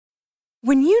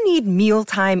When you need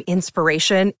mealtime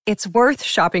inspiration, it's worth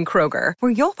shopping Kroger,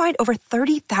 where you'll find over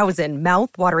 30,000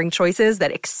 mouth-watering choices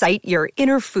that excite your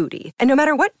inner foodie. And no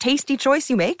matter what tasty choice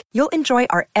you make, you'll enjoy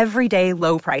our everyday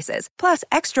low prices, plus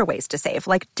extra ways to save,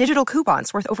 like digital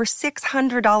coupons worth over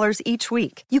 $600 each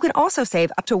week. You can also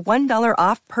save up to $1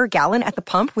 off per gallon at the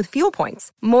pump with fuel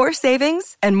points. More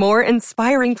savings and more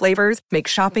inspiring flavors make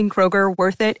shopping Kroger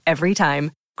worth it every time.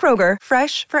 Kroger,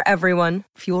 fresh for everyone.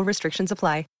 Fuel restrictions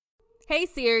apply. Hey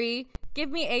Siri,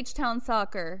 give me H-Town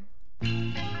Soccer.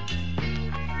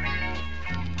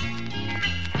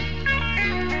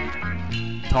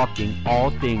 Talking all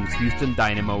things Houston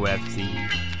Dynamo FC.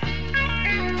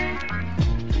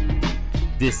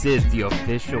 This is the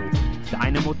official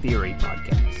Dynamo Theory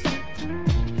podcast.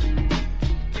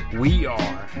 We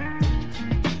are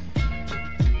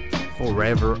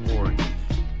Forever Orange.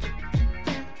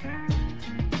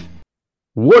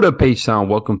 What up, H-Town?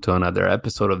 Welcome to another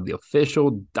episode of the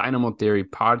official Dynamo Theory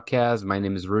podcast. My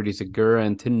name is Rudy Segura,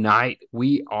 and tonight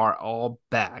we are all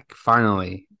back.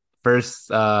 Finally, first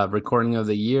recording of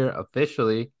the year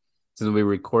officially since we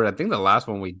recorded. I think the last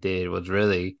one we did was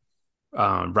really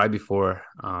right before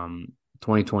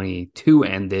 2022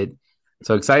 ended.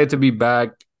 So excited to be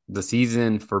back. The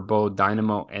season for both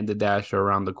Dynamo and the Dash are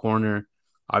around the corner.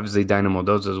 Obviously, Dynamo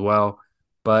does as well.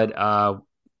 But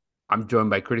I'm joined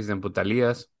by Cristian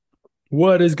Putalias.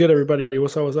 What is good, everybody?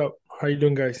 What's up? What's up? How you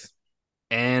doing, guys?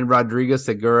 And Rodriguez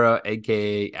Segura,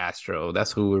 a.k.a. Astro.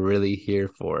 That's who we're really here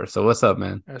for. So what's up,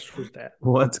 man? Astro's that.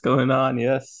 What's going on?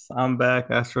 Yes, I'm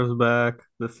back. Astro's back.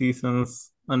 The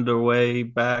season's underway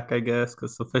back, I guess,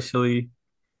 because officially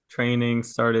training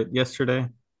started yesterday.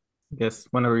 I guess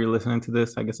whenever you're listening to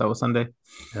this, I guess that was Sunday.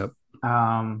 Yep.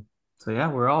 So yeah,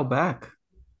 we're all back.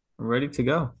 We're ready to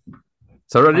go.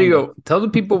 So Rodrigo, tell the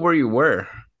people where you were.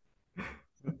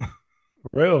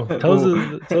 Real. Tell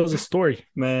us a story.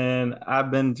 Man,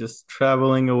 I've been just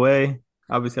traveling away.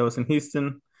 Obviously, I was in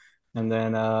Houston, and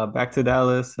then back to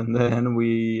Dallas, and then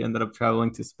we ended up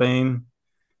traveling to Spain.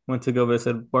 Went to go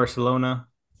visit Barcelona.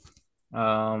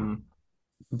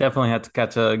 Definitely had to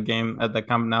catch a game at the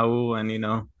Camp Nou, and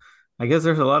I guess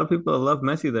there's a lot of people that love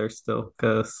Messi there still,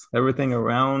 because everything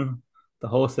around the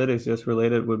whole city is just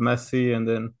related with Messi, and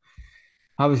then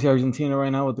obviously Argentina right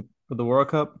now with the World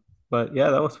Cup. But yeah,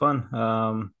 that was fun.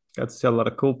 Got to see a lot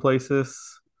of cool places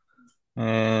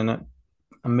and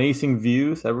amazing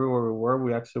views everywhere we were.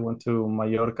 We actually went to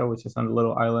Mallorca, which is on a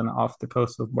little island off the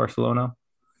coast of Barcelona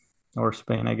or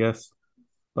Spain, I guess.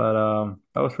 But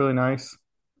that was really nice.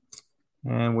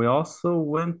 And we also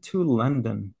went to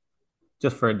London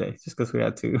just for a day, just because we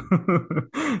had to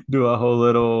do a whole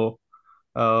little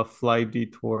flight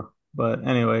detour. But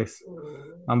anyways,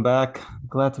 I'm back.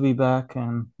 Glad to be back,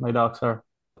 and my dogs are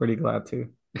pretty glad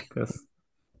too, because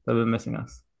they've been missing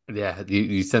us. Yeah,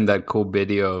 you sent that cool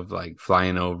video of like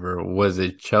flying over. Was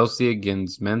it Chelsea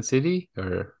against Man City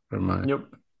or my? Yep.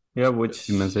 Yeah, which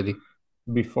Man City.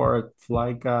 Before our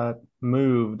flight got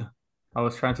moved, I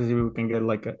was trying to see if we can get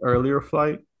like an earlier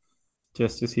flight,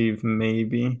 just to see if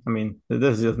maybe,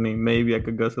 this is just me, maybe I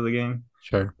could go to the game.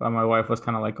 Sure. But my wife was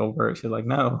kind of like over it. She's like,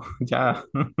 no, yeah.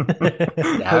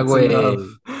 That's enough.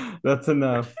 That's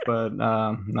enough. But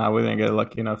no, we didn't get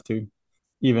lucky enough to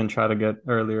even try to get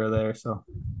earlier there. So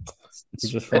we're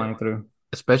just flying through.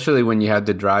 Especially when you had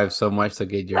to drive so much to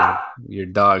get your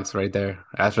dogs right there.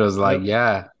 Astro was like,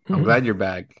 yeah, I'm glad you're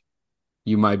back.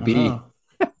 You might be.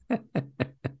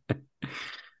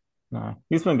 No,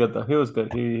 he's been good though. He was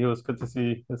good. He was good to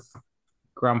see his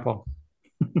grandpa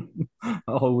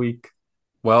all week.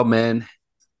 Well, man,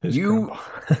 I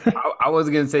was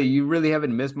going to say you really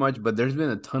haven't missed much, but there's been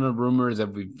a ton of rumors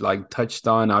that we've touched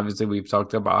on. Obviously, we've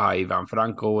talked about how Ivan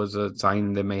Franco was a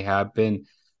sign that may happen.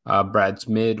 Brad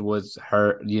Smith was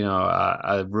hurt,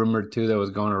 a rumor too that was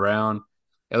going around.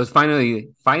 It was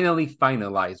finally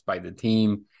finalized by the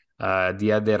team.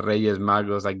 Dia de Reyes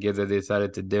Magos, I guess they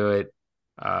decided to do it.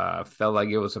 Felt like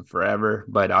it was a forever,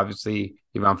 but obviously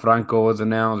Ivan Franco was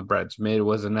announced. Brad Smith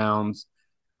was announced.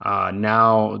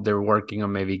 Now they're working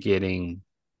on maybe getting,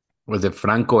 was it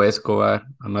Franco Escobar,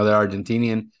 another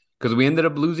Argentinian? Because we ended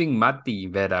up losing Mati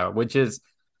Vera, which is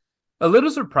a little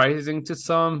surprising to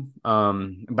some.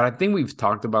 But I think we've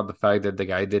talked about the fact that the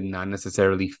guy did not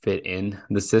necessarily fit in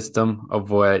the system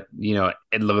of what,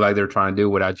 it looked like they're trying to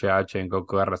do with HH and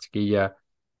Coco Carrasquilla.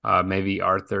 Maybe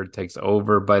Arthur takes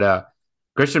over. But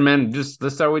Christian, man, just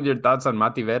let's start with your thoughts on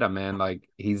Mati Vera, man. Like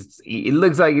it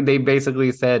looks like they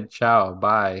basically said, ciao,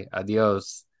 bye,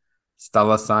 adios, hasta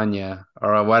lasagna,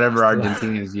 or whatever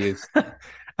Argentinians use.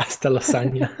 Hasta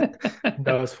lasagna.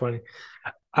 That was funny.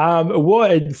 Well,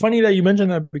 it's funny that you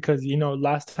mentioned that because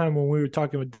last time when we were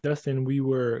talking with Dustin, we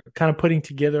were kind of putting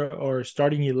together our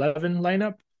starting 11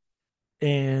 lineup,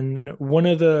 and one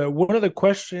of the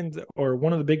questions, or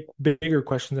one of the bigger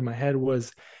questions in my head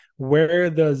was, where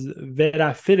does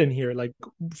Vera fit in here? Like,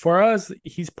 for us,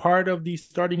 he's part of the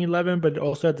starting 11, but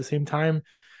also at the same time,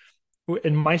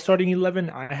 in my starting 11,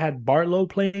 I had Bartlow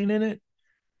playing in it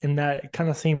in that kind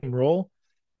of same role.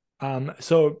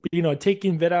 So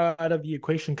taking Vera out of the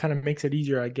equation kind of makes it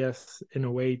easier, I guess, in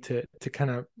a way to kind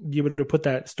of be able to put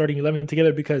that starting 11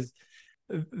 together, because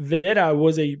Vera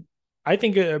was I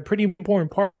think, a pretty important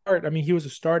part. I mean, he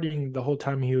was starting the whole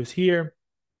time he was here.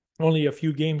 Only a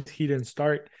few games he didn't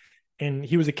start, and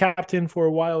he was a captain for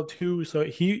a while too. So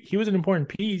he was an important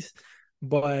piece.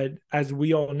 But as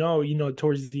we all know,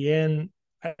 towards the end,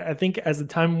 I think as the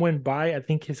time went by, I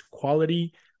think his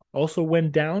quality also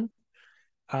went down.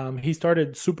 He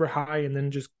started super high and then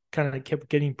just kind of kept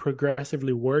getting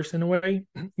progressively worse in a way,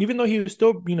 even though he was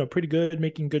still, pretty good,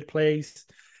 making good plays.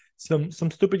 Some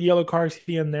stupid yellow cards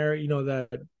here and there, that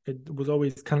it was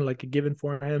always kind of like a given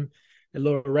for him, a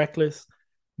little reckless.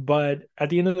 But at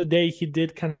the end of the day, he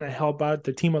did kind of help out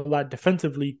the team a lot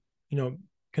defensively,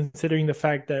 considering the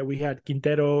fact that we had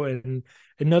Quintero and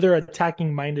another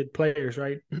attacking minded players,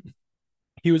 right?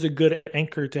 He was a good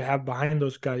anchor to have behind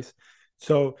those guys.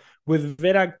 So with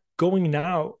Vera going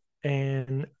now,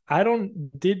 and I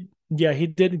don't did yeah, he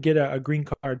did get a green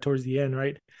card towards the end,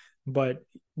 right? But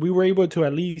we were able to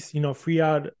at least free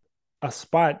out a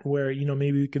spot where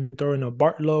maybe we can throw in a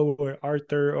Bartlow or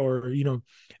Arthur, or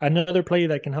another player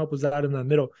that can help us out in the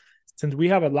middle. Since we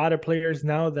have a lot of players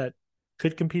now that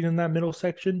could compete in that middle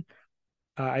section,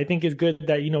 I think it's good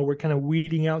that we're kind of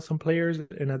weeding out some players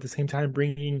and at the same time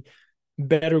bringing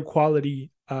better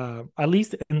quality, at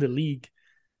least in the league.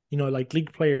 Like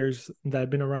league players that have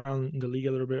been around the league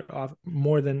a little bit off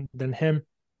more than him,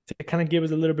 to kind of give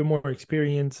us a little bit more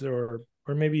experience, or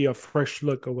maybe a fresh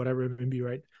look or whatever it may be,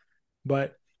 right?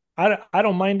 But I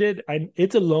don't mind it.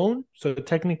 It's a loan, so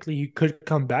technically he could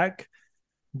come back.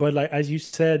 But like as you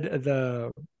said,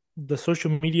 the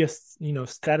social media Well,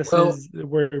 statuses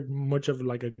were much of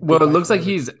like a Well, it goodbye looks like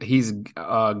forever. he's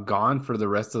gone for the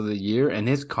rest of the year, and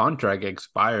his contract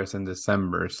expires in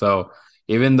December. So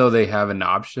even though they have an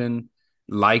option,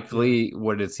 Yeah. likely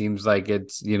what it seems like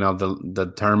it's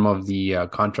the term of the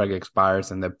contract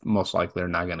expires, and they most likely are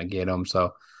not going to get him.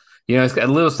 So it's a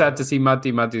little sad to see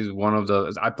Mati. Mati is one of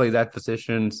those. I play that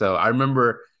position, so I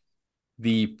remember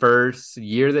the first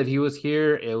year that he was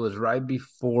here, it was right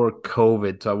before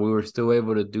COVID. So we were still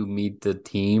able to meet the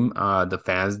team. The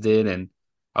fans did, and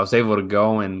I was able to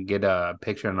go and get a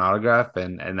picture and autograph.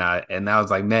 And I was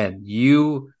like, man,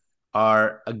 you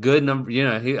are a good number.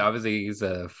 He's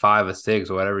a 5 or 6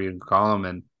 or whatever you can call him.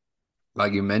 And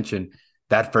like you mentioned,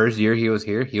 that first year he was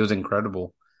here, he was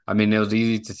incredible. I mean, it was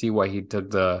easy to see why he took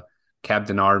the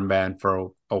captain armband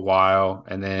for a while,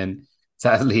 and then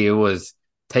sadly it was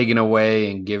taken away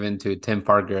and given to Tim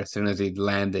Parker as soon as he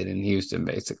landed in Houston,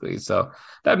 basically. So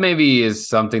that maybe is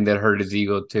something that hurt his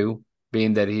ego too,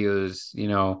 being that he was,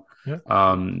 Yeah.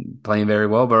 playing very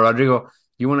well. But Rodrigo,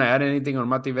 you want to add anything on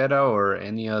Mati Vera or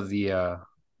any of the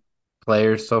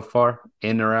players so far,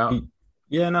 in or out?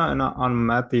 Yeah, no, on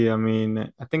Matthew, I mean,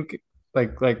 I think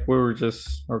like we were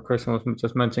just, or Christian was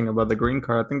just mentioning about the green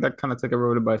card. I think that kind of took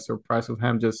everybody by surprise with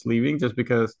him just leaving, just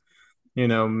because,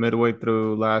 midway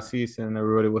through last season,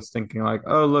 everybody was thinking like,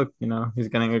 oh, look, he's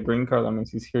getting a green card. That means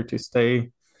he's here to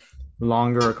stay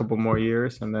longer, a couple more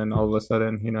years, and then all of a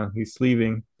sudden, he's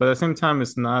leaving. But at the same time,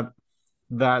 it's not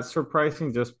that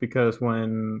surprising, just because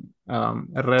when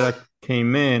Herrera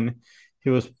came in, he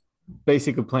was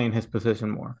basically playing his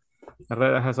position more.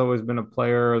 Herrera has always been a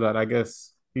player that I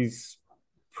guess he's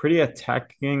pretty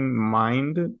attacking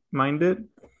minded,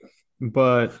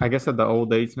 but I guess at the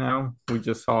old age now, we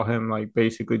just saw him like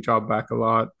basically drop back a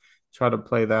lot, try to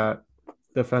play that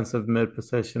defensive mid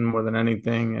position more than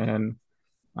anything, and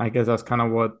I guess that's kind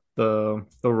of what the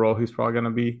role he's probably going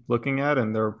to be looking at,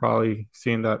 and they're probably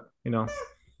seeing that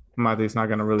Matty's not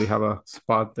going to really have a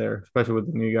spot there, especially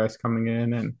with the new guys coming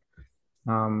in, and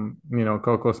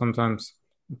Coco sometimes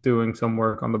doing some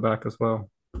work on the back as well.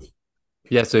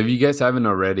 Yeah, so if you guys haven't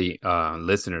already,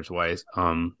 listeners wise,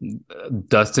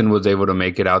 Dustin was able to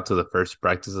make it out to the first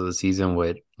practice of the season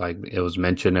with, like it was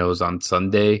mentioned, it was on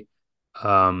Sunday.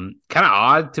 Kind of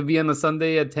odd to be on a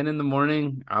Sunday at 10 in the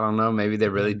morning. I don't know, maybe they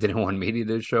really didn't want media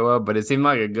to show up, but it seemed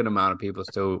like a good amount of people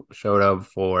still showed up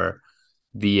for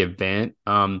the event.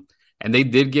 And they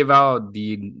did give out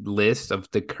the list of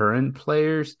the current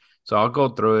players, so I'll go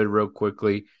through it real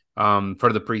quickly.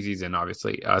 For the preseason,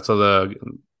 obviously. So the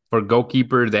For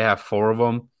goalkeepers, they have 4 of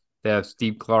them. They have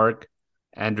Steve Clark,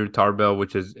 Andrew Tarbell,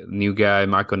 which is a new guy,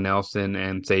 Michael Nelson,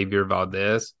 and Xavier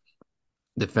Valdez.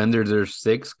 Defenders, there's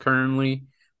 6 currently,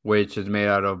 which is made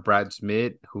out of Brad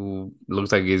Smith, who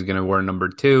looks like he's going to wear number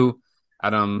 2.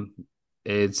 Adam,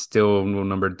 it's still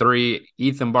number 3.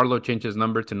 Ethan Barlow changes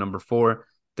number to number 4.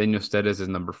 Daniel Stedes is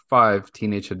number 5.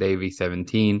 Teenage Davy,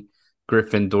 17.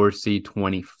 Griffin Dorsey,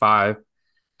 25.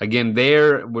 Again,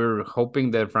 there we're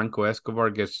hoping that Franco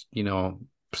Escobar gets,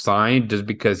 signed, just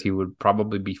because he would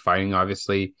probably be fighting,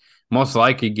 obviously, most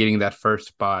likely getting that first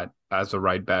spot as a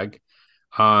right back.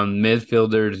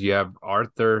 Midfielders, you have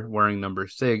Arthur wearing number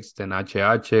 6, then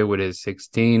Ache with his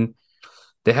 16.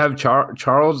 They have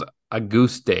Charles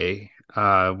Auguste,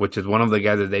 which is one of the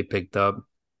guys that they picked up,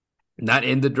 not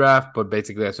in the draft, but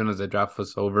basically as soon as the draft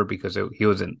was over, because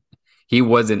he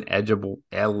wasn't eligible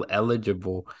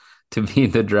to be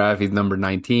in the draft. He's number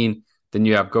 19. Then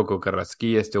you have Coco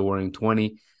Carrasquilla still wearing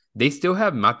 20. They still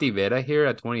have Mati Vera here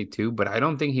at 22, but I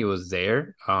don't think he was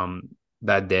there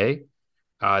that day.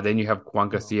 Then you have Juan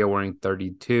Castilla wearing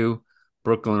 32.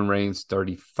 Brooklyn Reigns,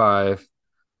 35.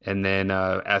 And then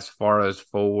as far as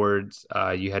forwards,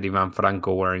 you had Ivan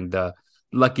Franco wearing the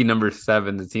lucky number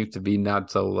 7 that seems to be not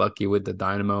so lucky with the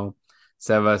Dynamo.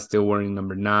 Seva still wearing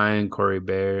number 9. Corey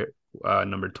Bear,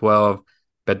 number 12.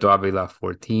 Beto Avila,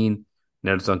 14.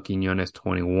 Nelson Quiñones,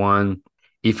 21.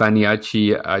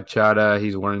 Ifaniachi Achara,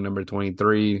 he's wearing number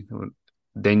 23.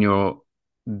 Daniel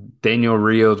Rios, Daniel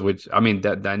Rios, which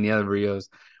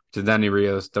is Danny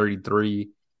Rios, 33.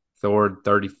 Thor,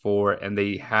 34. And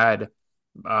they had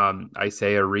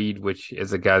Isaiah Reed, which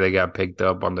is a guy that got picked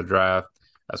up on the draft,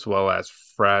 as well as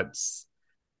Frats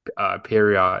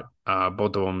Period.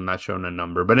 Both of them not showing a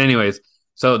number. But anyways,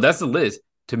 so that's the list.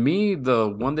 To me, the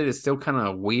one that is still kind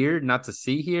of weird not to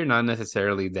see here, not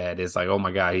necessarily that it's like, oh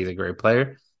my God, he's a great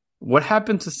player. What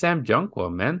happened to Sam Junqua,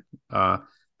 man?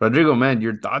 Rodrigo, man,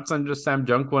 your thoughts on just Sam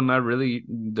Junqua? Not really.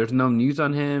 There's no news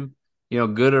on him,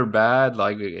 good or bad.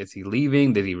 Like, is he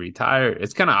leaving? Did he retire?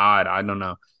 It's kind of odd. I don't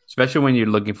know, especially when you're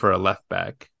looking for a left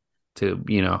back to.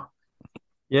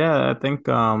 Yeah, I think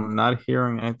not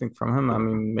hearing anything from him. I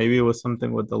mean, maybe it was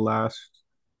something with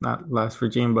not last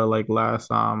regime, but like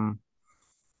last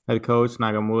head coach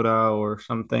Nagamura or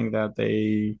something, that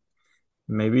they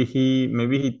maybe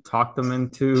he talked them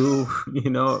into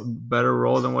better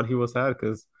role than what he was at,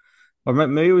 or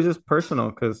maybe it was just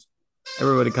personal, because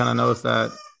everybody kind of knows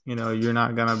that you're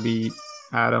not gonna beat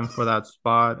Adam for that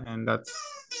spot, and that's,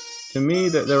 to me,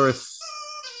 that there was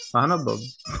son of a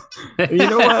you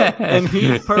know what, and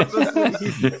he's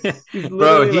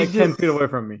literally like 10 feet away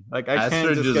from me. Like, I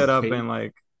can't just get up and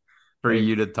like for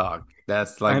you to talk.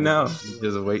 That's like, I know.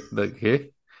 Just wait. Look here.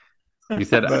 You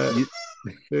said,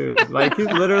 dude, like, he's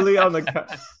literally on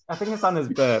I think it's on his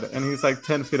bed, and he's like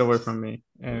 10 feet away from me.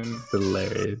 And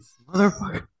hilarious,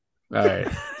 motherfucker. All right,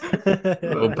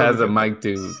 we'll pass the mic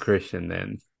to Christian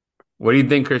then. What do you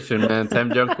think, Christian, man? Sam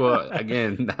Junqua,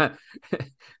 again,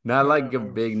 not like a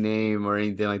big name or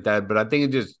anything like that, but I think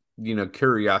it just,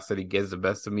 curiosity gets the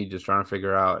best of me, just trying to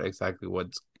figure out exactly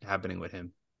what's happening with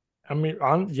him. I mean,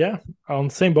 on the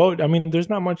same boat. I mean, there's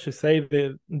not much to say.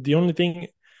 The only thing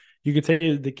you could say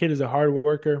is the kid is a hard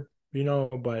worker,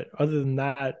 but other than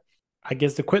that, I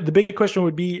guess the big question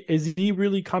would be, is he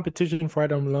really competition for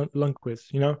Adam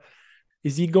Lundqvist?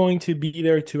 Is he going to be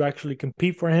there to actually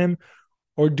compete for him?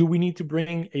 Or do we need to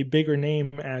bring a bigger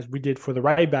name, as we did for the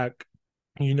right back,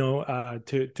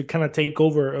 to kind of take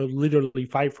over or literally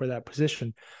fight for that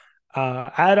position?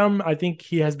 Adam, I think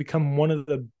he has become one of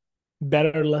the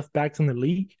better left backs in the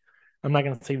league. I'm not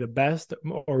going to say the best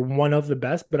or one of the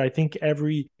best, but I think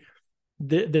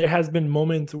there has been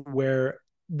moments where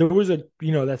there was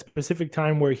that specific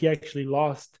time where he actually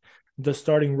lost the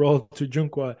starting role to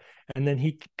Junqua, and then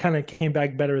he kind of came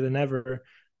back better than ever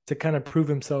to kind of prove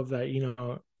himself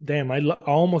that, damn, I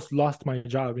almost lost my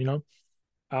job,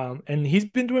 and he's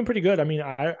been doing pretty good. I mean,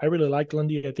 I really like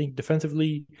Lundy. I think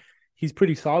defensively he's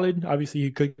pretty solid. Obviously he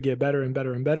could get better and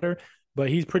better and better, but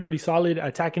he's pretty solid.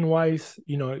 Attacking wise,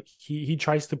 he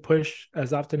tries to push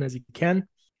as often as he can.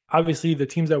 Obviously the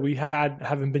teams that we had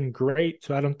haven't been great,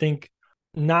 so I don't think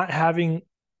not having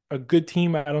a good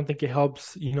team, I don't think it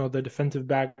helps, the defensive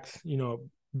backs,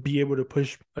 be able to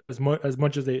push as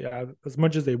much as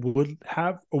they would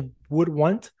have or would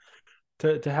want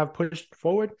to have pushed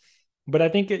forward. But I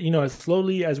think as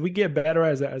slowly as we get better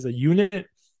as a unit,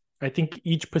 I think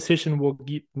each position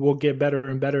will get better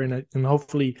and better, and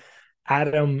hopefully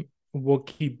Adam will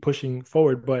keep pushing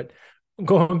forward. But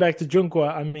going back to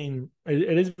Junqua, I mean,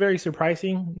 it is very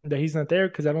surprising that he's not there,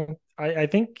 because I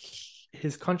think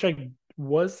his contract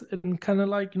was in kind of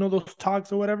like, those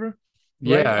talks or whatever.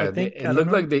 Right? Yeah, I think, it I don't looked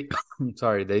know. like they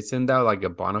sorry, they send out like a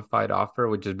bona fide offer,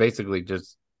 which is basically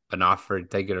just an offer,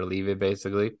 take it or leave it,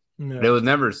 basically. But Yeah. it was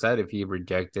never said if he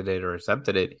rejected it or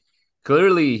accepted it.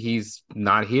 Clearly, he's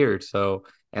not here. So,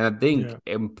 and I think Yeah.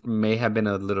 it may have been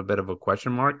a little bit of a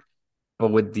question mark,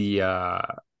 but with the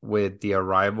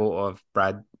arrival of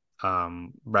Brad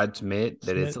Smith,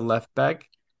 that is Smith. a left back.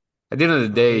 At the end of the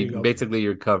Oh, there day, you go. basically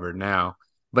you're covered now.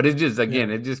 But it's just again,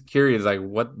 Yeah. it's just curious, like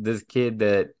what this kid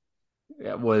that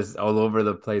was all over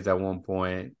the place at one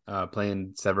point,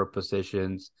 playing several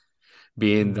positions,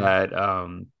 being Mhm. that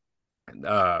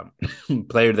uh,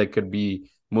 player that could be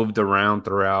moved around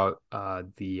throughout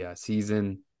the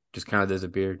season, just kind of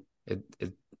disappeared.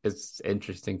 It's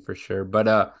interesting for sure.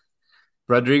 But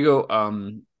Rodrigo,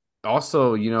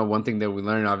 also, one thing that we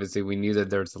learned, obviously, we knew that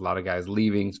there's a lot of guys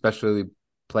leaving, especially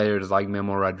players like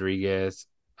Memo Rodriguez,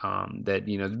 that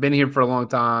has been here for a long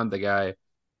time. The guy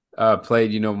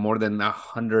played, more than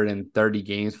 130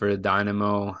 games for the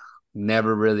Dynamo.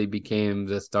 Never really became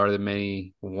the star that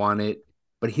many wanted,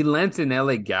 but he lands in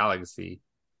LA Galaxy.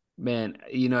 Man,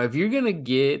 if you're gonna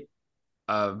get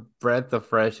a breath of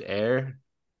fresh air,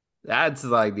 that's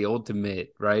like the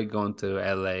ultimate, right? Going to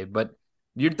LA. But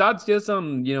your thoughts just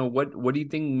on, what do you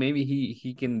think maybe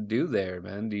he can do there,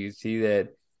 man? Do you see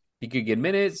that he could get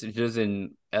minutes just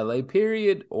in LA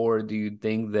period, or do you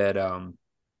think that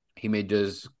he may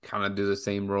just kind of do the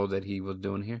same role that he was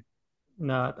doing here?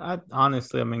 No, I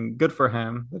honestly, I mean, good for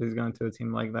him that he's going to a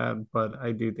team like that, but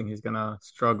I do think he's gonna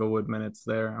struggle with minutes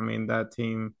there. I mean, that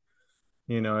team,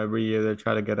 every year they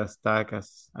try to get as stack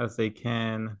as they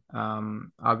can.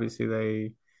 Obviously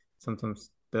they sometimes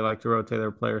they like to rotate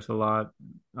their players a lot.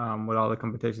 With all the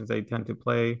competitions they tend to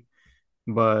play,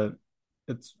 but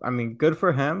I mean, good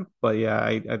for him. But yeah,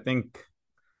 I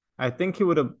think he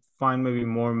would have find maybe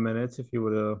more minutes if he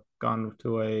would have gone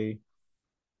to a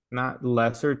not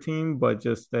lesser team, but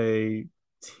just a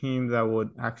team that would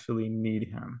actually need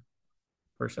him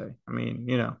per se. I mean,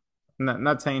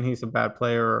 not saying he's a bad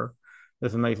player or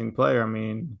this amazing player. I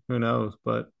mean, who knows?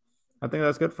 But I think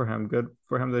that's good for him. Good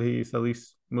for him that he's at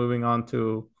least moving on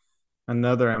to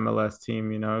another MLS team,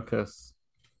 because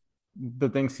the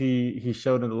things he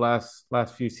showed in the last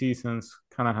few seasons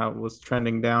kind of how it was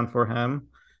trending down for him,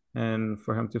 and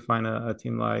for him to find a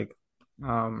team like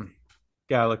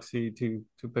Galaxy to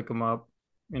pick him up,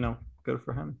 good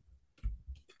for him.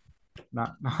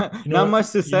 Not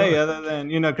much to say other than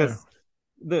Yeah. because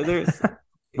there's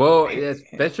Well,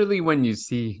 especially when you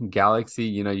see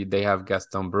Galaxy, they have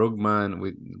Gaston Brugman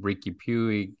with Ricky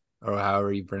Puig, or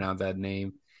however you pronounce that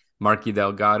name, Marky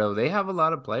Delgado. They have a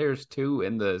lot of players too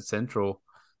in the central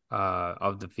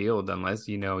of the field, unless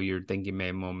you're thinking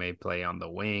Memo may play on the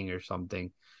wing or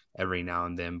something every now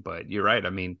and then. But you're right. I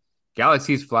mean,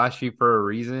 Galaxy's flashy for a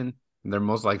reason. They're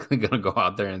most likely going to go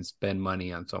out there and spend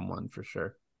money on someone for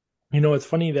sure. It's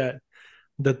funny that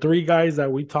the three guys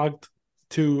that we talked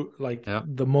to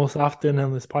the most often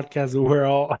on this podcast were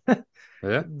all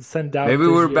sent out. Maybe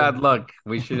we're bad luck.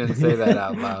 We shouldn't say that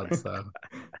out loud. So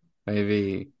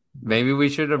maybe we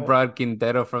should have brought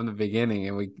Quintero from the beginning,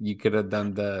 and you could have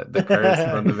done the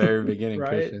curse from the very beginning, right?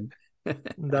 Christian.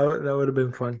 That would have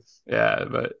been fun. Yeah,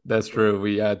 but that's true.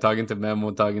 We talking to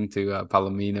Memo, talking to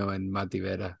Palomino and Mati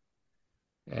Vera,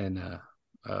 and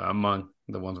among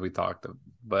the ones we talked to.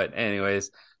 But anyways,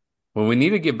 well, we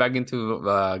need to get back into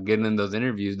getting those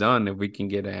interviews done if we can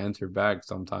get an answer back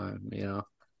sometime,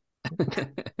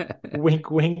 Wink,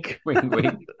 wink. Wink,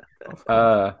 wink.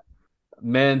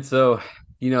 Man, so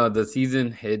the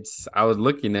season, I was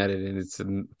looking at it, and it's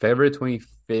February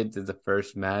 25th is the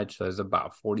first match, so it's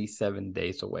about 47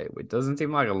 days away, which doesn't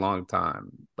seem like a long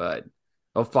time, but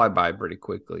it'll fly by pretty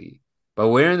quickly. But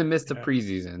we're in the midst of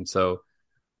preseason, so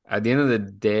at the end of the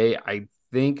day, I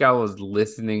think I was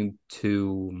listening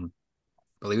to,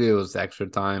 I believe it was Extra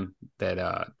Time that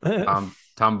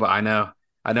Tom. I know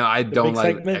I don't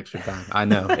like segment. Extra Time. I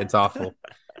know it's awful.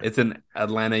 It's an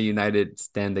Atlanta United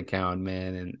stand account,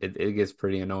 man, and it gets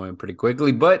pretty annoying pretty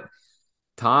quickly. But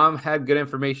Tom had good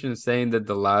information saying that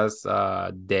the last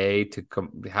day to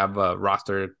have a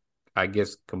roster, I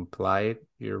guess, comply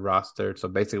your roster. So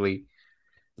basically,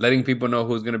 letting people know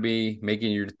who's going to be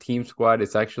making your team squad.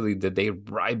 It's actually the day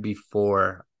right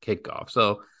before kickoff.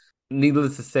 So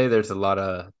needless to say, there's a lot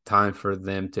of time for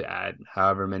them to add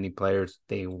however many players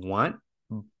they want.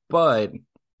 But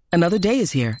another day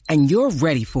is here, and you're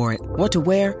ready for it. What to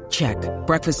wear? Check.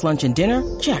 Breakfast, lunch, and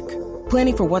dinner? Check.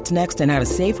 Planning for what's next and how to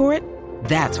save for it?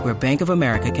 That's where Bank of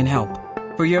America can help.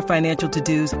 For your financial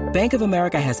to-dos, Bank of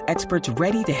America has experts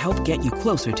ready to help get you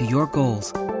closer to your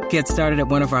goals. Get started at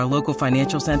one of our local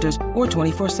financial centers or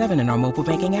 24/7 in our mobile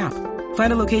banking app.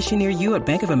 Find a location near you at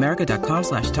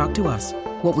bankofamerica.com/talktous.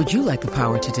 What would you like the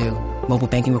power to do? Mobile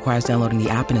banking requires downloading the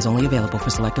app and is only available for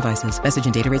select devices. Message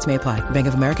and data rates may apply. Bank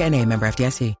of America N.A., member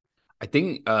FDIC. I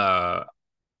think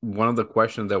one of the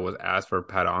questions that was asked for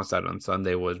Pat Onstad on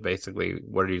Sunday was basically,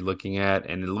 what are you looking at?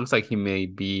 And it looks like he may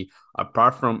be,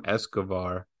 apart from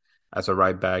Escobar as a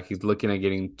right back, he's looking at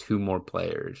getting 2 more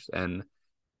players. And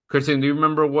Christian, do you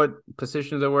remember what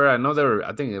positions there were? I know there were,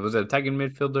 I think it was an attacking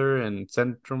midfielder and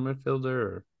central midfielder.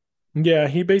 Or... Yeah,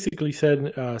 he basically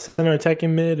said center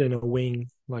attacking mid and a wing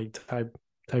like type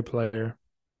player.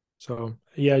 So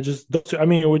yeah, just I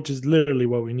mean, which is literally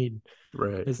what we need.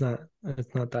 Right. It's not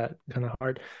that kind of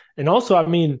hard. And also, I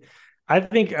mean, I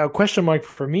think a question mark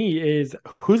for me is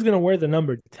who's gonna wear the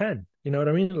number 10? You know what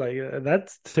I mean? Like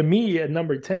that's, to me, a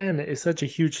number 10 is such a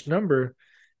huge number.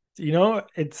 You know,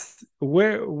 it's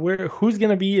where who's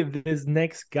gonna be this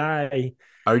next guy?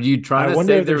 Are you trying to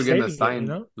say they were gonna sign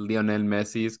Lionel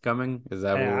Messi is coming? Is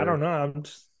that I don't know. I'm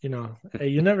just, hey,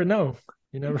 you never know.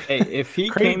 You never. Hey, if he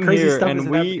came here and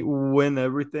we win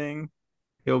everything,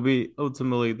 he'll be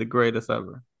ultimately the greatest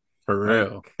ever. For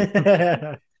real.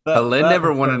 Pelé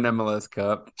never won an MLS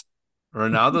Cup.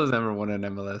 Ronaldo's never won an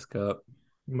MLS Cup.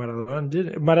 Maradona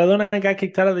did. Maradona got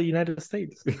kicked out of the United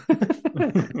States.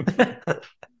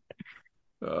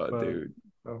 Dude.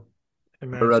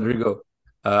 Rodrigo,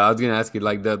 I was gonna ask you,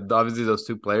 like, obviously those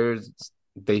 2 players,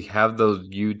 they have those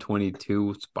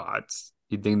U22 spots.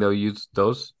 You think they'll use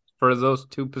those for those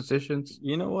 2 positions?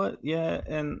 You know what? Yeah,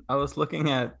 and I was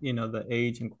looking at the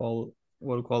age and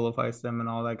what qualifies them and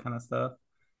all that kind of stuff.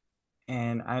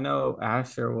 And I know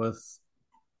Asher was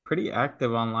pretty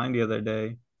active online the other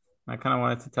day. I kind of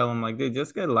wanted to tell him, like, dude,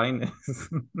 just get Linus.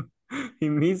 He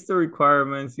meets the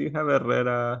requirements. You have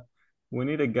Herrera. We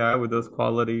need a guy with those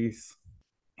qualities.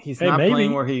 He's not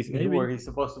playing where he's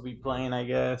supposed to be playing, I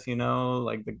guess.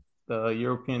 Like the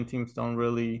European teams don't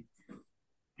really,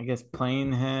 I guess,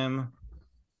 playing him.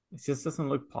 It just doesn't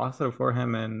look positive for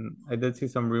him. And I did see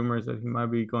some rumors that he might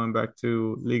be going back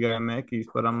to Liga MX,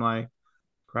 but I'm like,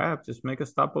 crap, just make a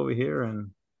stop over here.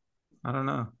 And I don't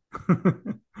know.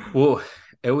 Well,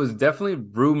 it was definitely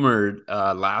rumored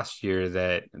last year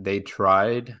that they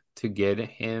tried to get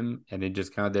him and it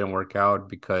just kind of didn't work out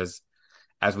because,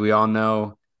 as we all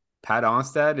know, Pat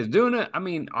Onstad is doing it. I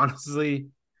mean, honestly,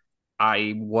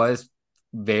 I was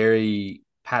very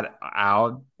Pat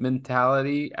out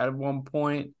mentality at one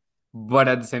point, but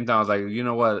at the same time, I was like, you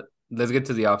know what? Let's get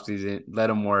to the offseason,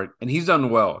 let him work. And he's done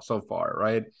well so far,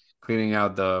 right? Cleaning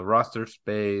out the roster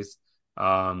space,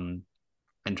 and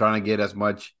trying to get as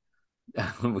much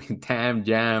Tam,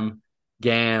 Jam,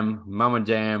 Gam, Mama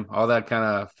Jam, all that kind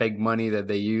of fake money that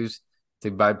they use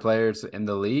to buy players in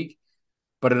the league.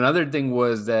 But another thing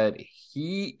was that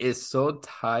he is so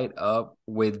tied up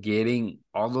with getting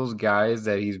all those guys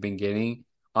that he's been getting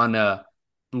on a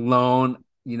loan,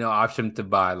 option to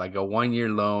buy, like a 1-year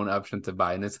loan option to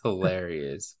buy. And it's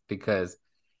hilarious because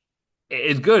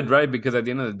it's good, right? Because at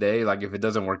the end of the day, like, if it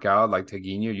doesn't work out, like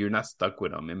Taguinho, you're not stuck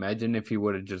with him. Imagine if he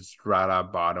would have just right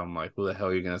out bought him. Like, who the hell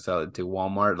are you going to sell it to?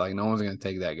 Walmart? Like, no one's going to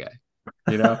take that guy.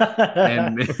 And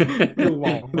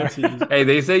hey,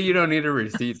 they say you don't need a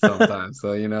receipt sometimes,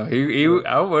 so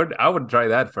I would try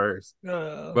that first.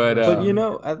 But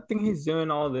I think he's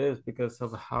doing all this because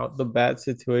of how the bad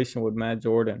situation with Matt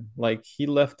Jordan. Like, he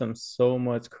left him so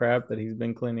much crap that he's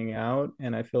been cleaning out,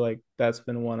 and I feel like that's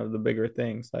been one of the bigger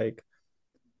things. Like,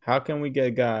 how can we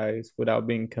get guys without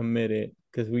being committed?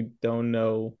 Because we don't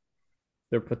know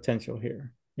their potential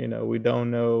here. We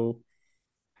don't know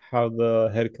how the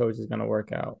head coach is going to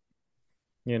work out,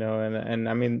 and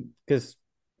I mean, because,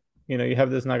 you have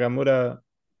this Nagamura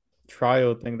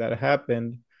trial thing that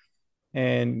happened.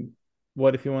 And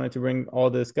what if you wanted to bring all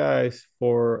these guys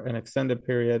for an extended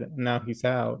period? And now he's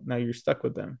out. Now you're stuck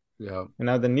with them. Yeah. And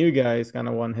now the new guy is going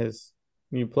to want his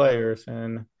new players.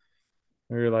 And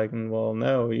you're like, well,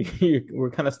 no,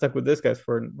 we're kind of stuck with this guys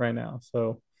for right now.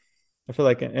 So I feel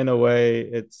like in a way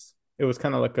it was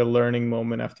kind of like a learning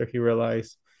moment after he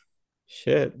realized,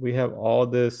 shit, we have all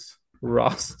this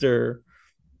roster,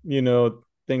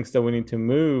 things that we need to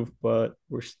move, but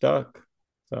we're stuck.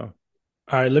 So,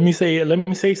 all right, let me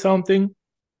say something,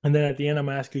 and then at the end I'm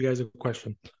gonna ask you guys a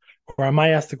question, or I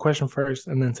might ask the question first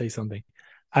and then say something.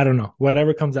 I don't know.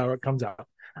 Whatever comes out, it comes out.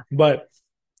 But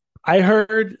I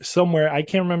heard somewhere, I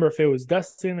can't remember if it was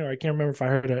Dustin or I can't remember if I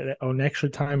heard it on Extra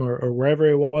Time or wherever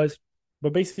it was,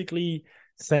 but basically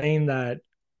saying that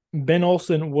Ben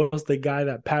Olsen was the guy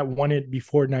that Pat wanted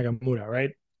before Nagamura,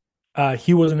 right?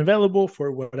 He wasn't available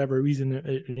for whatever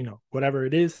reason, whatever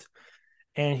it is.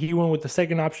 and he went with the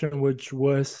second option, which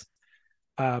was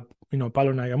Paulo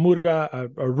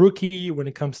Nagamura, a rookie when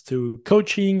it comes to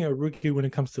coaching, a rookie when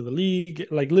it comes to the league,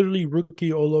 like literally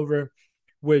rookie all over,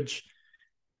 which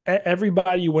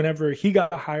everybody, whenever he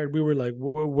got hired, we were like,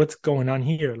 what's going on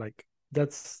here? Like,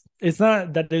 it's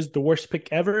not that is the worst pick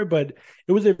ever, but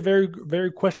it was a very,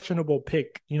 very questionable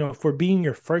pick, for being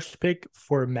your first pick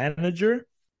for a manager.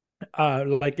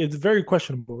 Like, it's very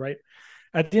questionable, right?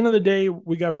 At the end of the day,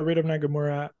 we got rid of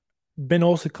Nagamura. Ben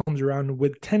also comes around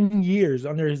with 10 years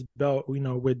under his belt,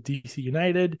 with DC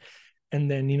United, and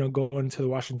then, going to the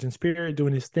Washington Spirit,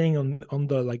 doing his thing on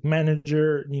the like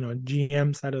manager,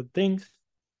 GM side of things,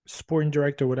 sporting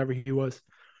director, whatever he was.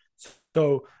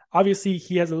 So obviously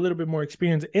he has a little bit more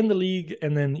experience in the league,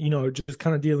 and then, just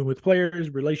kind of dealing with players,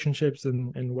 relationships,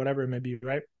 and whatever it may be,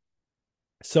 right?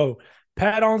 So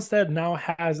Pat Onstad now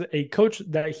has a coach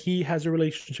that he has a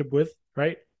relationship with,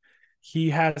 right? He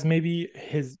has maybe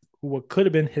what could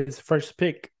have been his first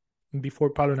pick before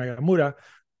Paulo Nagamura,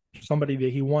 somebody that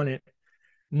he wanted.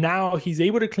 Now he's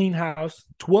able to clean house,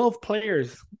 12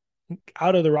 players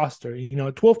out of the roster,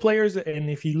 12 players. And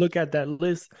if you look at that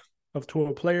list of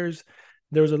 12 players,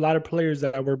 there was a lot of players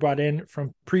that were brought in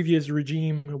from previous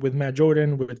regime with Matt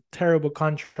Jordan, with terrible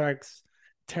contracts,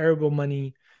 terrible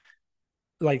money,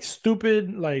 like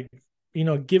stupid, like,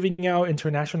 giving out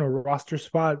international roster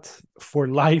spots for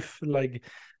life. Like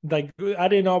I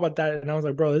didn't know about that. And I was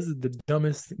like, bro, this is the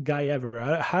dumbest guy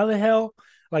ever. How the hell?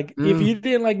 Like, if you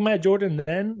didn't like Matt Jordan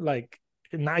then, like,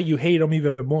 now you hate him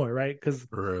even more, right? Because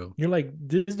you're like,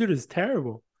 this dude is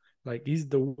terrible. Like, he's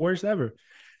the worst ever.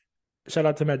 Shout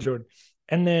out to Matt Jordan.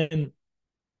 And then,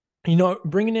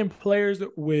 bringing in players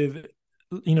with,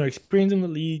 experience in the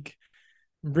league,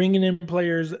 bringing in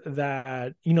players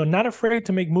that, not afraid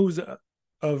to make moves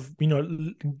of,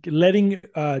 letting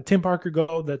Tim Parker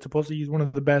go. That's supposedly he's one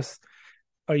of the best,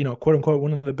 quote unquote,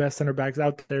 one of the best center backs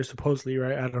out there, supposedly,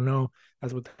 right? I don't know.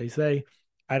 That's what they say.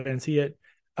 I didn't see it.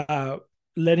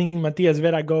 Letting Matias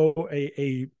Vera go,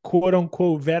 a quote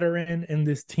unquote veteran in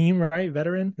this team, right?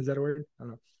 Veteran, is that a word? I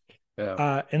don't know.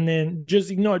 Yeah. And then just,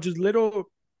 just little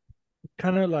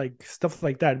kind of like stuff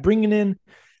like that. Bringing in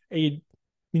a,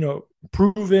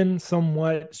 proven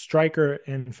somewhat striker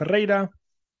in Ferreira.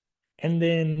 And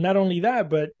then not only that,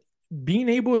 but being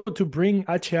able to bring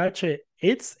HH,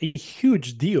 it's a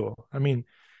huge deal. I mean,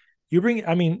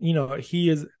 he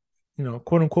is,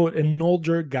 quote unquote, an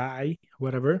older guy,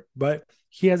 whatever, but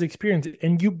he has experience.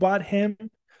 And you brought him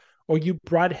from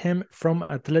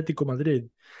Atletico Madrid,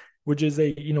 which is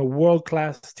a,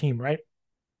 world-class team, right?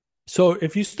 So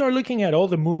if you start looking at all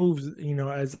the moves,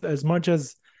 as much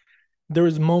as there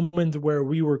was moments where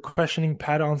we were questioning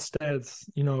Pat Onstad's,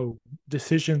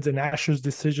 decisions and Asher's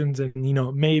decisions, and,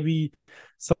 maybe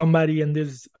somebody in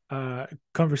this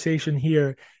conversation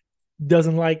here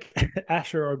doesn't like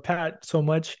Asher or Pat so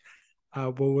much,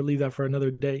 but we'll leave that for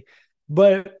another day.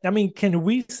 But, I mean, can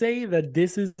we say that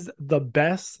this is the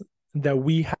best that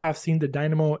we have seen the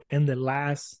Dynamo in the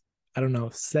last, I don't know,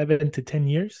 7 to 10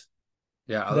 years?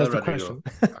 Yeah, I'll let Rodrigo.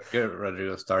 I'll get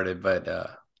Rodrigo started,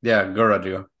 but yeah, go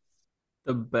Rodrigo.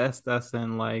 The best, as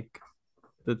in like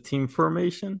the team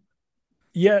formation.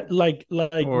 Yeah, like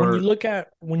when you look at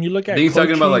I think he's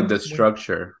talking about like the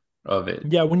structure of it.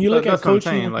 Yeah, when you look at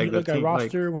coaching, when like you look at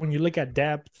roster, when you look at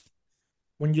depth,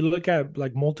 when you look at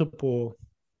like multiple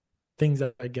things,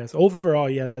 I guess overall,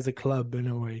 yeah, as a club in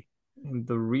a way. In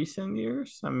the recent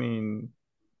years, I mean,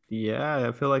 yeah,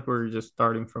 I feel like we're just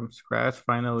starting from scratch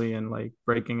finally, and like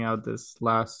breaking out this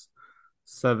last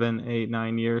 7, 8,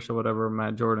 9 years or whatever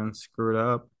Matt Jordan screwed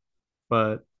up.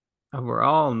 But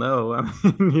overall, no. I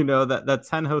mean, that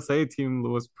San Jose team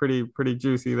was pretty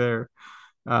juicy there,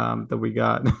 that we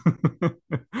got.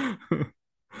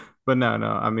 But no,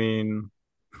 I mean,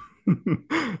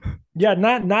 yeah,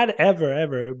 not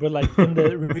ever, but like in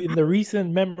the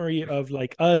recent memory of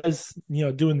like us,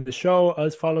 doing the show,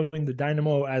 us following the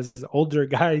Dynamo as older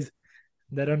guys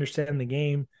that understand the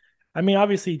game. I mean,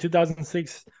 obviously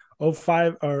 2006,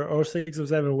 05 or 06,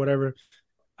 07, whatever.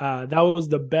 That was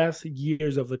the best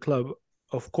years of the club,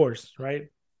 of course, right?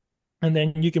 And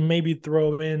then you can maybe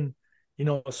throw in,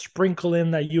 sprinkle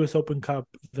in that U.S. Open Cup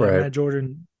that right. Matt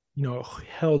Jordan,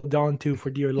 held on to for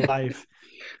dear life.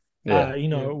 Yeah.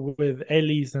 With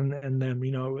Elis and them,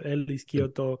 Elis,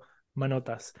 Kyoto,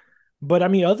 Manotas. But I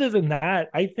mean, other than that,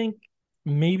 I think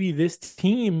maybe this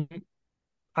team,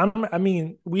 I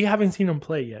mean, we haven't seen them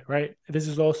play yet, right? This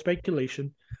is all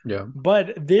speculation. Yeah.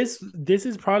 But this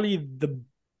is probably the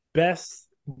best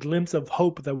glimpse of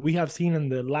hope that we have seen in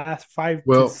the last 5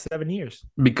 to 7 years.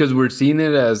 Because we're seeing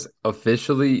it as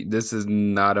officially, this is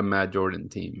not a Matt Jordan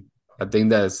team. I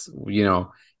think that's,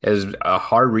 is a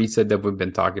hard reset that we've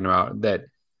been talking about. That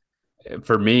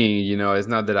for me, it's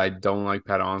not that I don't like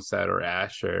Pat Onstad or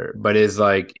Asher, but it's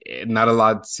like not a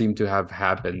lot seemed to have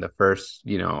happened the first,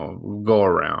 go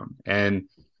around. And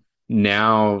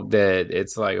now that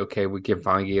it's like, okay, we can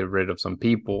finally get rid of some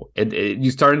people,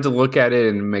 you're starting to look at it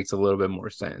and it makes a little bit more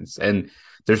sense. And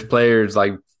there's players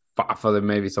like Fafa that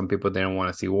maybe some people didn't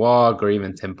want to see walk, or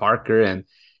even Tim Parker. And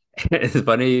it's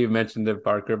funny you mentioned Tim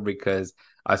Parker because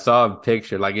I saw a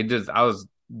picture, like I was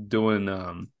doing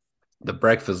the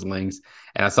breakfast links,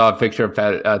 and I saw a picture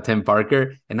of Tim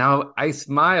Parker, and now I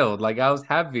smiled, like I was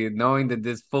happy knowing that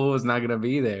this fool is not gonna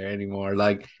be there anymore.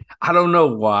 Like I don't know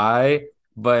why,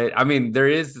 but I mean, there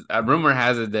is a rumor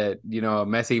has it that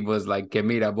Messi was like que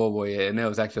mira bobo, and it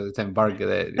was actually Tim Parker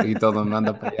that he told him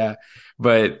anda para allá.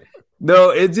 But no,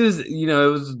 it just it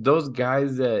was those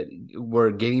guys that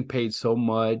were getting paid so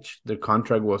much, their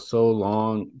contract was so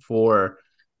long for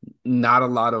not a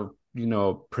lot of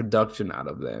production out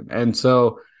of them. And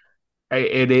so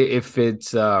if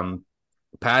it's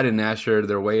Pat and Asher,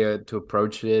 their way to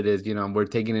approach it is we're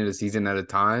taking it a season at a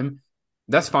time.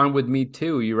 That's fine with me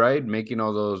too. You're right, making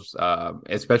all those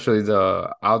especially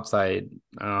the outside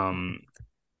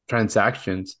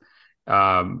transactions,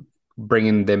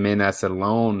 bringing them in as a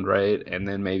loan, right? And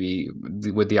then maybe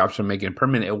with the option of making it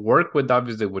permanent. It worked with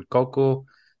obviously with Coco,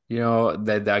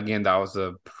 that again, that was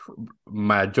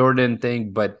my Jordan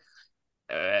thing, but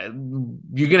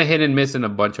you're gonna hit and miss in a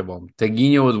bunch of them.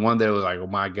 Taguinho was one that was like, oh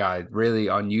my God, really,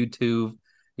 on YouTube?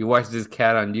 You watch this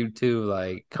cat on YouTube?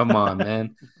 Like, come on,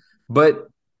 man. But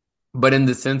in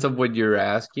the sense of what you're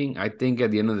asking, I think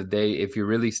at the end of the day, if you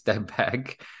really step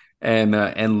back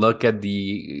and look at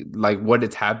the what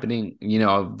is happening,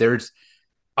 there's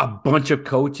a bunch of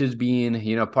coaches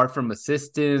being, apart from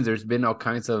assistants, there's been all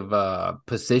kinds of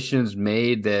positions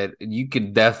made that you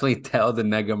could definitely tell that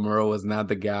Nagamura was not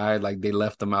the guy. Like they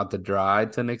left him out to dry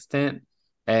to an extent.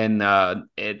 And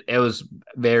it was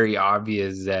very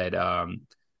obvious that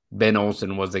Ben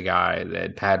Olsen was the guy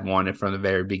that Pat wanted from the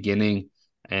very beginning.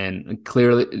 And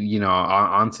clearly,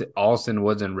 Olsen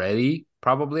wasn't ready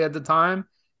probably at the time.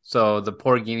 So the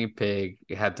poor guinea pig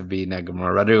had to be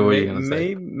Nagamura. What are you gonna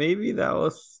say? Maybe that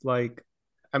was like,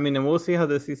 I mean, and we'll see how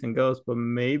this season goes, but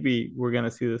maybe we're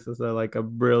gonna see this as a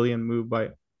brilliant move by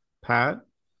Pat,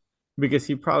 because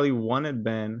he probably wanted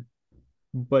Ben,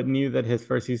 but knew that his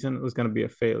first season was gonna be a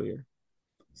failure.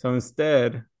 So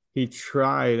instead, he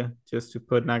tried just to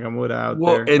put Nagamura out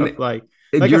there, of like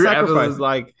a sacrifice.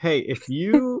 Like, hey,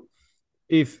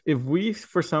 if we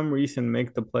for some reason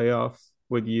make the playoffs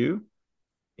with you,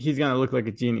 he's gonna look like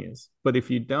a genius. But if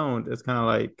you don't, it's kind of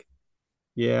like,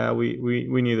 yeah, we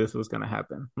knew this was gonna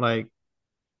happen. Like,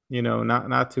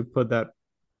 not to put that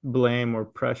blame or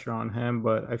pressure on him,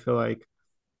 but I feel like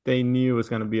they knew it was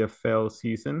gonna be a failed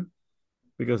season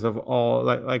because of all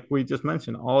like we just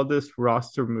mentioned, all this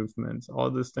roster movements,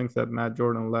 all these things that Matt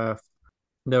Jordan left.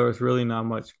 There was really not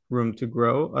much room to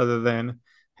grow other than,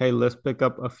 hey, let's pick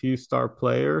up a few star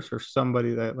players or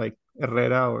somebody that like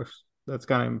Herrera or that's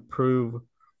gonna improve,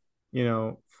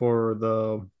 for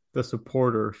the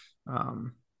supporters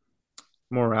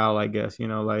morale, I guess,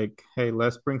 like, hey,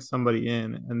 let's bring somebody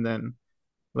in and then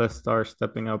let's start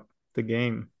stepping up the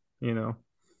game,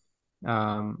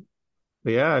 but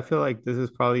yeah, I feel like this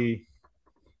is probably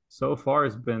so far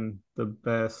has been the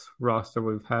best roster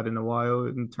we've had in a while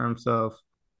in terms of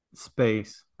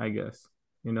space, I guess.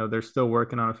 They're still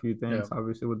working on a few things,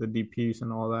 obviously with the DPs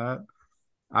and all that.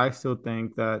 I still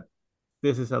think that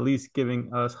this is at least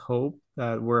giving us hope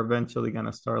that we're eventually going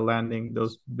to start landing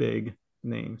those big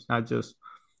names, not just,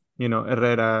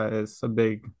 Herrera is a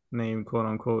big name, quote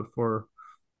unquote, for,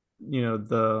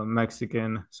 the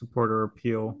Mexican supporter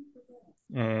appeal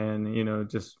and,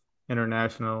 just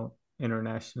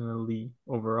internationally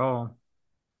overall.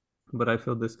 But I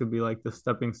feel this could be like the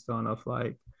stepping stone of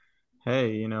like,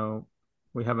 hey,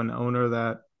 we have an owner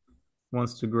that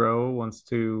wants to grow, wants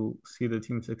to see the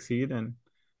team succeed, and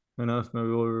who knows, maybe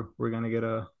we're gonna get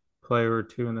a player or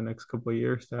two in the next couple of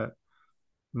years that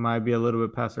might be a little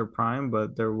bit past their prime,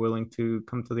 but they're willing to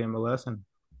come to the MLS and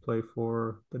play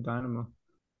for the Dynamo.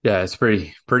 Yeah, it's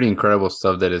pretty incredible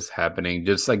stuff that is happening.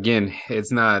 Just again,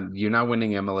 you're not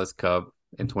winning MLS Cup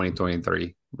in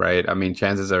 2023, right? I mean,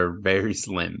 chances are very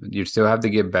slim. You still have to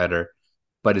get better,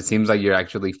 but it seems like you're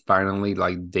actually finally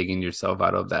like digging yourself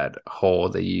out of that hole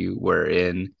that you were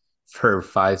in for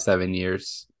 5-7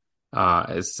 years.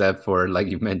 Except for, like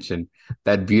you mentioned,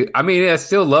 that I mean, I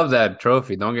still love that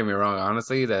trophy. Don't get me wrong.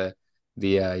 Honestly, the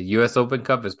U.S. Open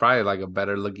Cup is probably like a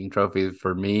better looking trophy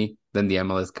for me than the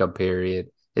MLS Cup. Period.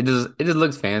 It just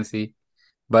looks fancy.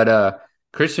 But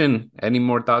Christian, any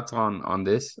more thoughts on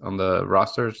this, on the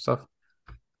roster stuff?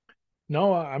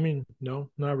 No, I mean, no,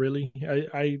 not really.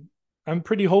 I'm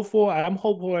pretty hopeful. I'm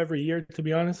hopeful every year, to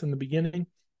be honest, in the beginning.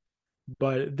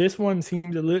 But this one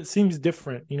seems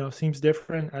different. Seems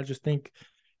different. I just think,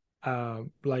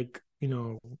 like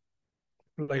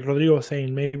like Rodrigo was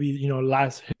saying, maybe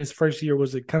his first year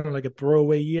was kind of like a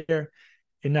throwaway year,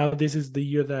 and now this is the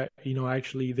year that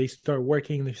actually they start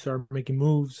working, they start making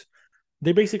moves,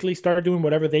 they basically start doing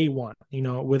whatever they want,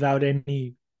 without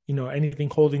any anything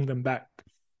holding them back.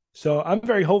 So I'm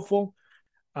very hopeful.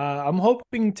 I'm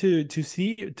hoping to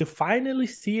finally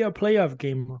see a playoff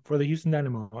game for the Houston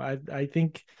Dynamo. I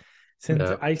think since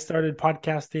I started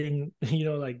podcasting,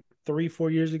 like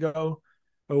 3-4 years ago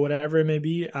or whatever it may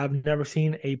be, I've never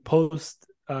seen a post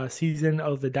season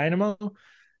of the Dynamo.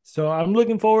 So I'm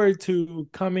looking forward to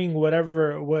coming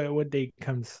what day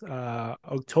comes,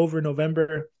 October,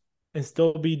 November, and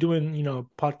still be doing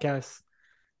podcasts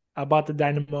about the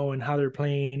Dynamo and how they're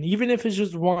playing, even if it's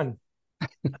just one.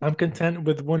 I'm content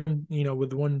with one,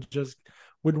 with one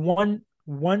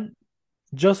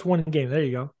game. There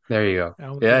you go. There you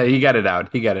go. Yeah, he got it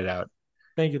out.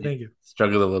 Thank you.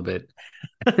 Struggled a little bit.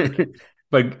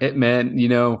 But man,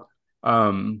 no,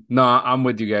 I'm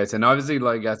with you guys. And obviously,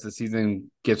 like, as the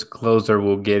season gets closer,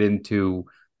 we'll get into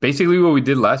basically what we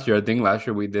did last year. I think last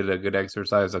year we did a good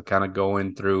exercise of kind of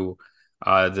going through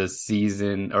the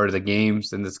season or the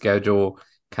games and the schedule,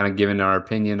 kind of giving our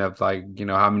opinion of, like,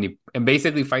 how many, and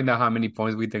basically find out how many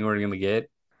points we think we're going to get.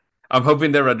 I'm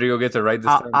hoping that Rodrigo gets it right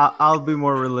this time. I'll be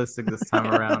more realistic this time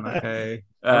around, okay?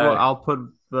 I'll put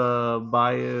the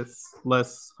bias,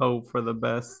 less hope for the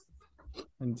best,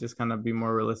 and just kind of be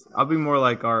more realistic. I'll be more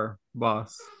like our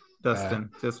boss, Dustin.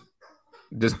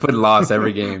 Just put loss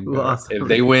every game. If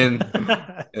they win,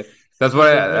 that's what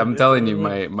I'm telling you.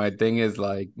 My thing is,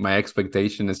 like, my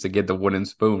expectation is to get the wooden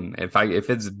spoon. If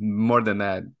it's more than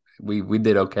that, we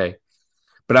did okay.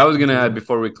 But I was gonna add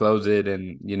before we close it,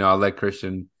 and I'll let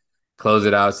Christian close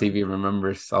it out, see if he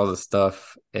remembers all the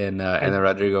stuff, and then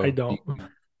Rodrigo, I don't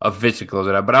officially close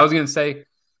it out. But I was gonna say,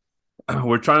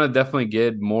 we're trying to definitely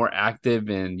get more active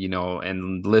and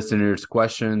listeners'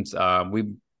 questions. We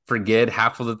forget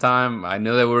half of the time. I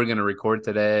know that we were going to record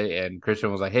today, and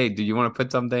Christian was like, hey, do you want to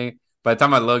put something? By the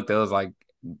time I looked, it was like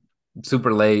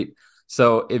super late.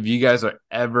 So if you guys are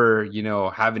ever,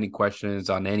 have any questions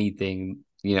on anything,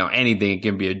 anything, it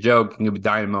can be a joke, it can be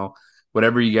Dynamo,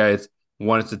 whatever you guys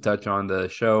want us to touch on the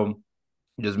show,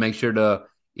 just make sure to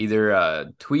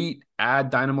either tweet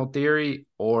at Dynamo Theory,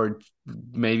 or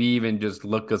maybe even just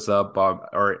look us up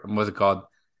or what's it called?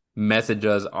 Message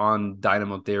us on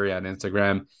Dynamo Theory on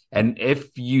Instagram. And if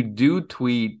you do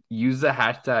tweet, use the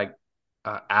hashtag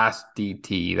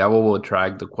AskDT. That will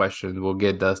track the questions. We'll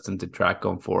get Dustin to track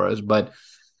them for us. But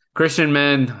Christian,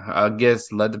 man, I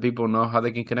guess let the people know how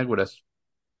they can connect with us.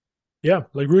 Yeah,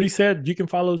 like Rudy said, you can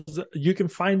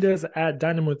find us at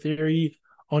Dynamo Theory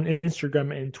on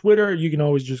Instagram and Twitter. You can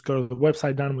always just go to the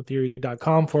website,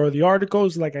 dynamotheory.com, for the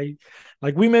articles. Like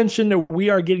we mentioned, that we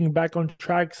are getting back on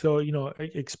track. So,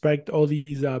 expect all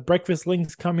these breakfast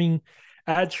links coming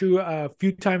at you a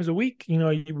few times a week.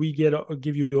 We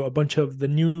give you a bunch of the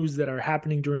news that are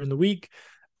happening during the week.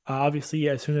 Obviously,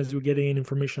 as soon as we get any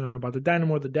information about the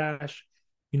Dynamo, the Dash,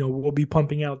 we'll be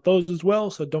pumping out those as well.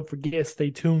 So don't forget, stay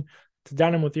tuned to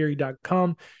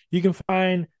dynamotheory.com. You can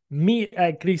find me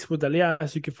at Chris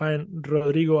Butalias. You can find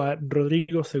Rodrigo at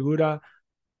Rodrigo Segura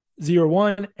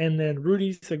 01, and then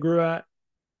Rudy Segura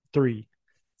 3.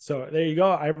 So there you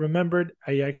go. I remembered.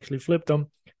 I actually flipped them.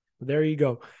 There you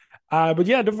go. But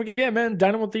yeah, don't forget, man,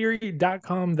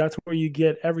 dynamotheory.com. That's where you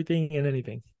get everything and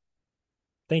anything.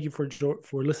 Thank you for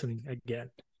listening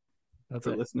again. That's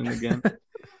it. Listening again.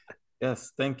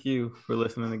 Yes, thank you for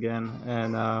listening again.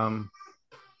 And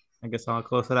I guess I'll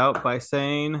close it out by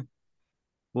saying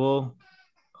we'll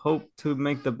hope to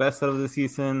make the best out of the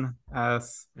season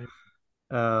as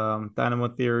Dynamo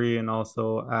Theory, and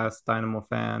also as Dynamo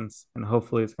fans. And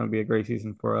hopefully it's going to be a great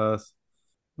season for us.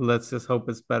 Let's just hope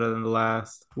it's better than the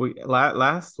last.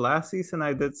 Last season,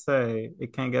 I did say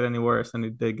it can't get any worse, and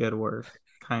it did get worse,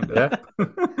 kind of. Yeah.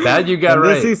 That you got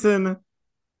right. This season,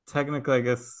 technically, I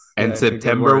guess. And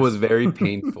September was very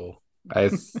painful.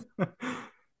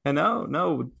 And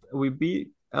no, we beat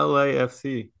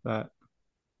LAFC.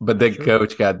 But the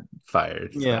coach got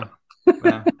fired. So. Yeah,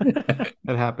 it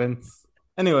happens.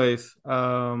 Anyways,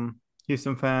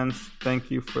 Houston fans,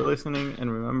 thank you for listening,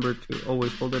 and remember to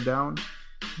always hold it down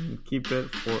and keep it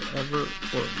forever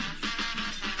orange.